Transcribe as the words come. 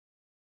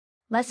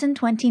Lesson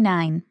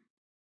 29.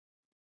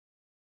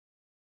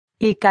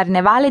 Il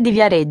carnevale di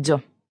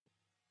Viareggio.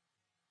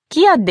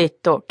 Chi ha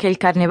detto che il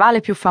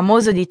carnevale più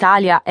famoso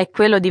d'Italia è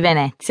quello di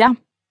Venezia?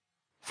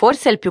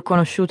 Forse è il più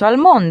conosciuto al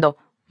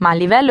mondo, ma a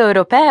livello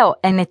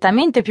europeo è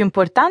nettamente più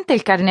importante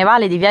il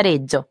carnevale di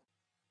Viareggio.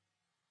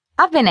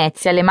 A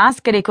Venezia le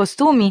maschere e i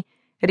costumi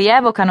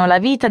rievocano la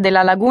vita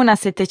della laguna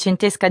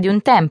settecentesca di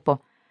un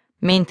tempo,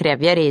 mentre a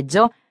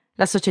Viareggio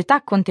la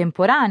società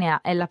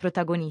contemporanea è la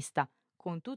protagonista, con tutti